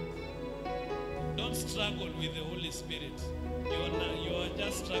 Don't struggle with the Holy Spirit. You are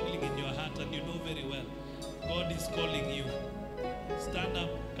just struggling in your heart, and you know very well God is calling you. Stand up,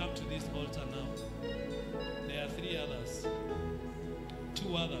 come to this altar now. There are 3 others.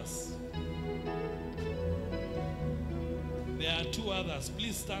 2 others. There are 2 others.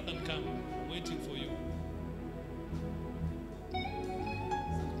 Please stand and come. I'm waiting for you.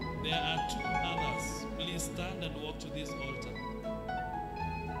 There are 2 others. Please stand and walk to this altar.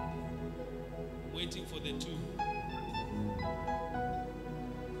 I'm waiting for the 2.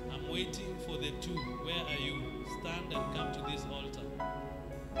 I'm waiting for the 2. Where are you? Stand and come to this altar.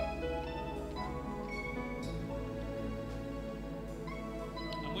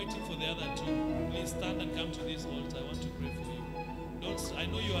 I'm waiting for the other 2. Please stand and come to this altar. I want to pray for you. I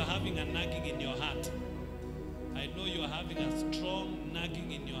know you are having a nagging in your heart. I know you are having a strong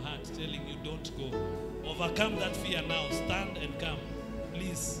nagging in your heart telling you don't go. Overcome that fear now. Stand and come.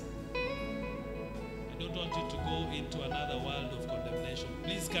 Please. I don't want you to go into another world of condemnation.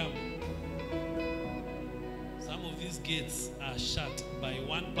 Please come. Some of these these gates are shut by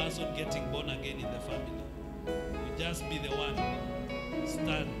one person getting born again in the family. You just be the one.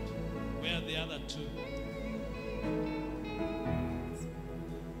 Stand. Where are the other two?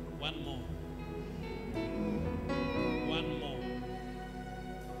 One more. One more.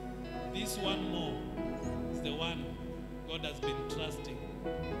 This one more is the one God has been trusting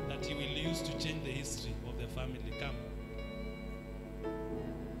that He will use to change the history of the family. Come.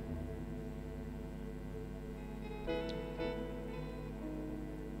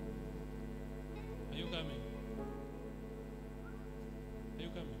 Are you coming? Are you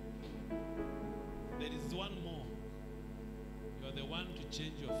coming? There is one more. You are the one to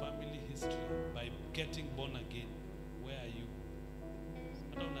change your family history by getting born again. Where are you?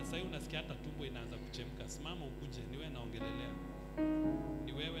 Hata unasai unasikia hata tumbo inaanza kuchemka. Simama ukuje, ni wewe naongelelea.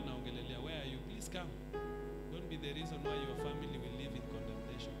 Ni wewe naongelelea. Where are you? Please come. Don't be the reason why your family will live in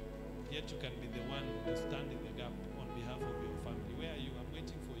condemnation. Yet you can be the one to stand in the gap on behalf of your family. Where are you? I'm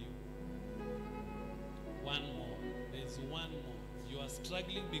waiting for you. One more. There's one more. You are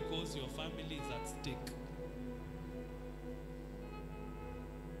struggling because your family is at stake.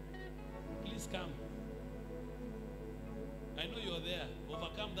 Please come. I know you're there.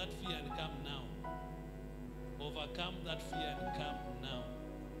 Overcome that fear and come now. Overcome that fear and come now.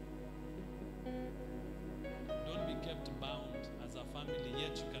 Don't be kept bound as a family,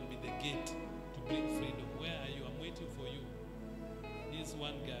 yet you can be the gate to bring freedom. Where are you? I'm waiting for you. Here's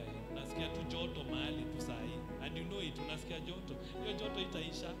one guy. Unasikia tu joto mahali tu sahi. And you know it. Unasikia joto. Hiyo joto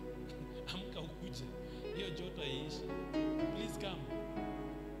itaisha. Amka ukuje. Hiyo joto haiishi. Please come.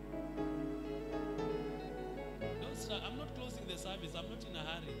 I'm not closing the service. I'm not in a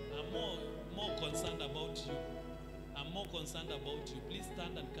hurry. I'm more concerned about you. I'm more concerned about you. Please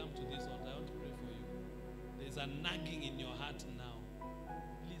stand and come to this altar. I want to pray for you. There's a nagging in your heart now.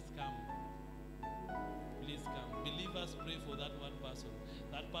 Please come. Please come. Believers, pray for that one person.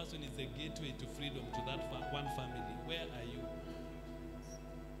 That person is the gateway to freedom to that one family. Where are you?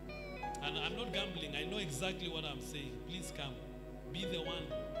 And I'm not gambling. I know exactly what I'm saying. Please come. Be the one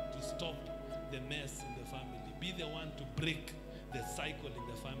to stop the mess in the family. Be the one to break the cycle in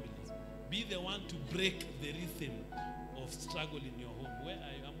the family. Be the one to break the rhythm of struggle in your home. Where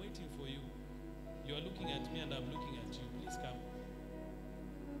are you? I'm waiting for you. You are looking at me and I'm looking at you. Please come.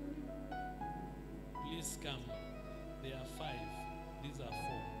 Please come. There are 5. These are 4.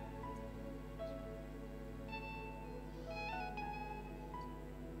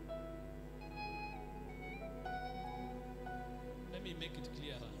 Let me make it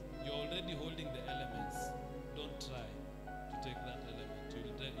clearer. You're already holding the elements. Don't try to take that element.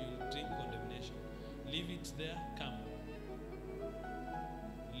 You'll drink condemnation. Leave it there, come.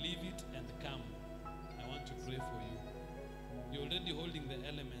 Leave it and come. I want to pray for you. You're already holding the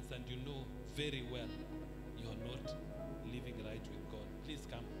elements and you know very well you're not living right with God. Please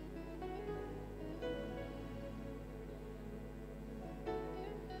come.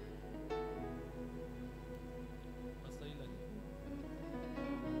 Pastor Hilary,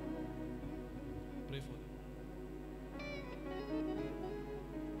 pray for them.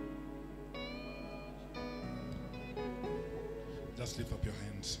 Just lift up your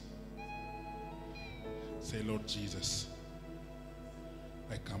hands. Say, Lord Jesus,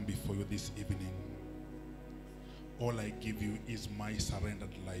 I come before you this evening. All I give you is my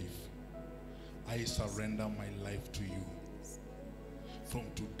surrendered life. I surrender my life to you. From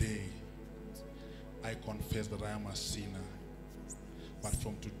today, I confess that I am a sinner. But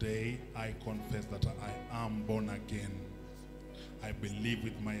from today, I confess that I am born again. I believe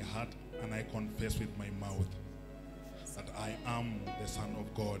with my heart and I confess with my mouth that I am the Son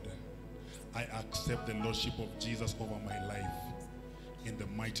of God. I accept the Lordship of Jesus over my life. In the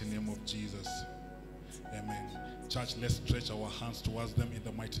mighty name of Jesus. Amen. Church, let's stretch our hands towards them in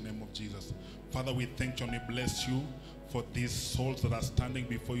the mighty name of Jesus. Father, we thank you and we bless you for these souls that are standing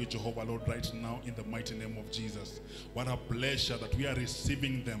before you, Jehovah Lord, right now in the mighty name of Jesus. What a pleasure that we are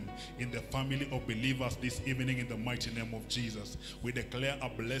receiving them in the family of believers this evening in the mighty name of Jesus. We declare a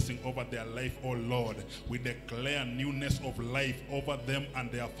blessing over their life, oh Lord. We declare newness of life over them and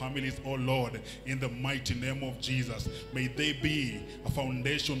their families, oh Lord, in the mighty name of Jesus. May they be a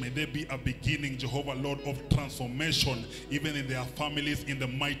foundation, may they be a beginning, Jehovah Lord, of transformation even in their families in the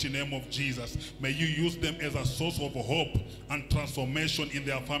mighty name of Jesus. May you use them as a source of hope and transformation in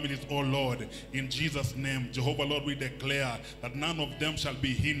their families, oh Lord. In Jesus' name, Jehovah Lord, we declare that none of them shall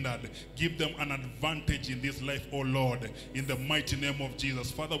be hindered. Give them an advantage in this life, oh Lord, in the mighty name of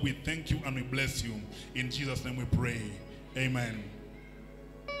Jesus. Father, we thank you and we bless you. In Jesus' name we pray. Amen.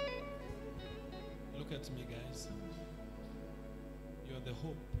 Look at me, guys. You are the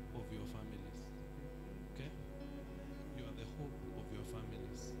hope of your families. Okay?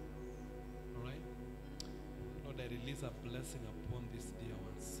 release a blessing upon these dear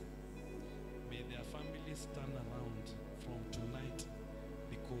ones. May their families turn around from tonight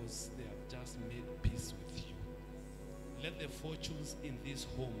because they have just made peace with you. Let the fortunes in these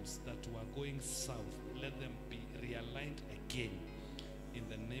homes that were going south, let them be realigned again in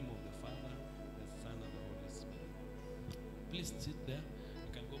the name of the Father, the Son, and the Holy Spirit. Please sit there.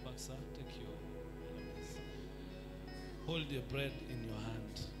 You can go back, sir. Take your elements. Hold your bread in your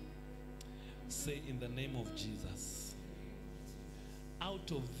hand. Say, in the name of Jesus,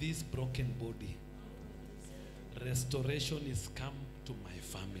 out of this broken body, restoration is come to my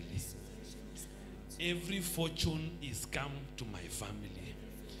family. Every fortune is come to my family.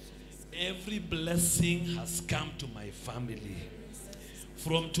 Every blessing has come to my family.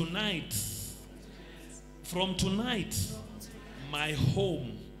 From tonight, my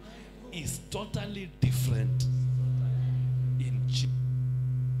home is totally different. In Jesus.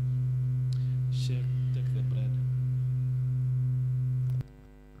 Share, take the bread.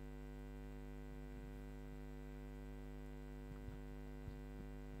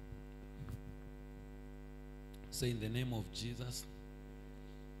 Say, in the name of Jesus,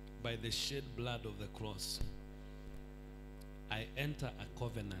 by the shed blood of the cross, I enter a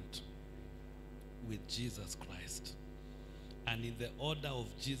covenant with Jesus Christ. And in the order of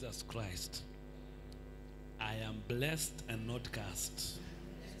Jesus Christ, I am blessed and not cursed.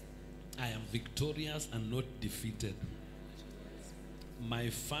 I am victorious and not defeated. My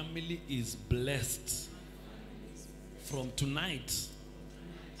family is blessed. From tonight,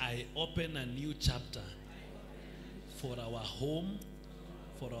 I open a new chapter for our home,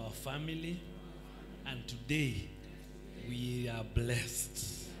 for our family, and today we are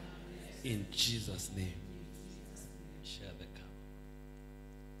blessed in Jesus' name. Share the cup.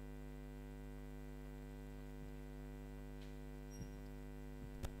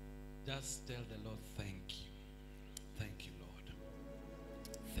 Just tell the Lord, thank you. Thank you, Lord.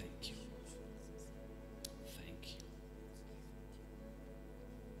 Thank you. Thank you.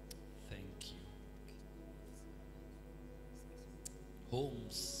 Thank you.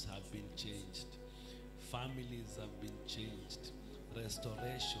 Homes have been changed. Families have been changed.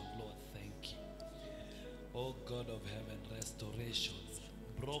 Restoration, Lord, thank you. Oh God of heaven, restoration.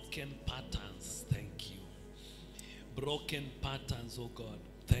 Broken patterns, thank you. Broken patterns, oh God,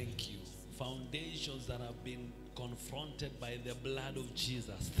 thank you. Foundations that have been confronted by the blood of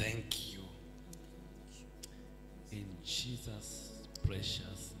Jesus, thank you. In Jesus'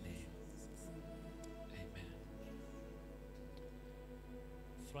 precious name. Amen.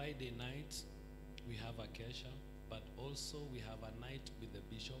 Friday night, we have a kesha, but also we have a night with the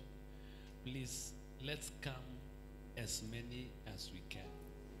bishop. Please, let's come as many as we can.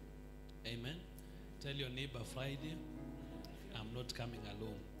 Amen. Tell your neighbor, Friday, I'm not coming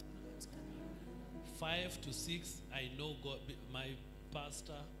alone. 5 to 6, I know God, my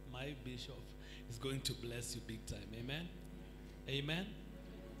pastor, my bishop is going to bless you big time. Amen. Amen.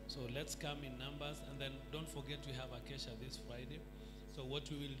 So let's come in numbers, and then don't forget we have a kesha this Friday. So what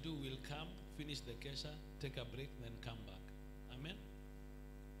we will do, we'll come, finish the kesha, take a break, then come back. Amen.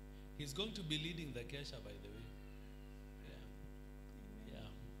 He's going to be leading the kesha, by the way. Yeah. Yeah.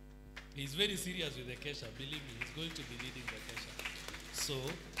 He's very serious with the kesha. Believe me, he's going to be leading the kesha. So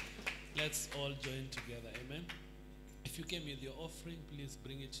let's all join together. Amen. If you came with your offering, please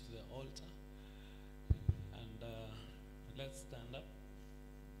bring it to the altar. And let's stand up.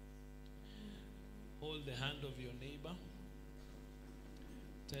 Hold the hand of your neighbor.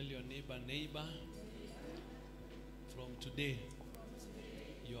 Tell your neighbor, neighbor, from today,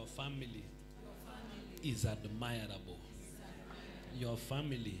 your family is admirable. Your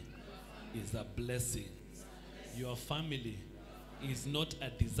family is a blessing. Your family is not a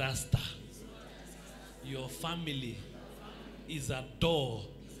disaster. Your family is a door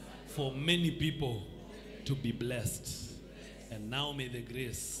for many people to be blessed. And now may the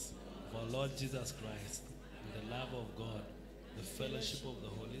grace of our Lord Jesus Christ, and the love of God, the fellowship of the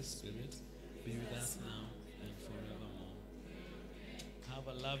Holy Spirit be with us now and forevermore. Have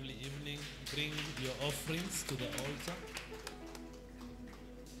a lovely evening. Bring your offerings to the altar.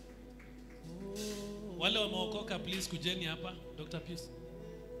 Wale wameokoka, please kujeni hapa. Dr. Pius.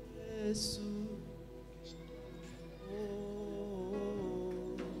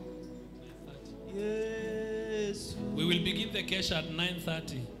 We will begin the kesha at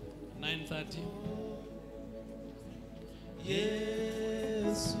 9:30. 9:30.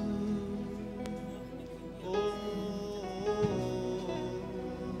 Yes.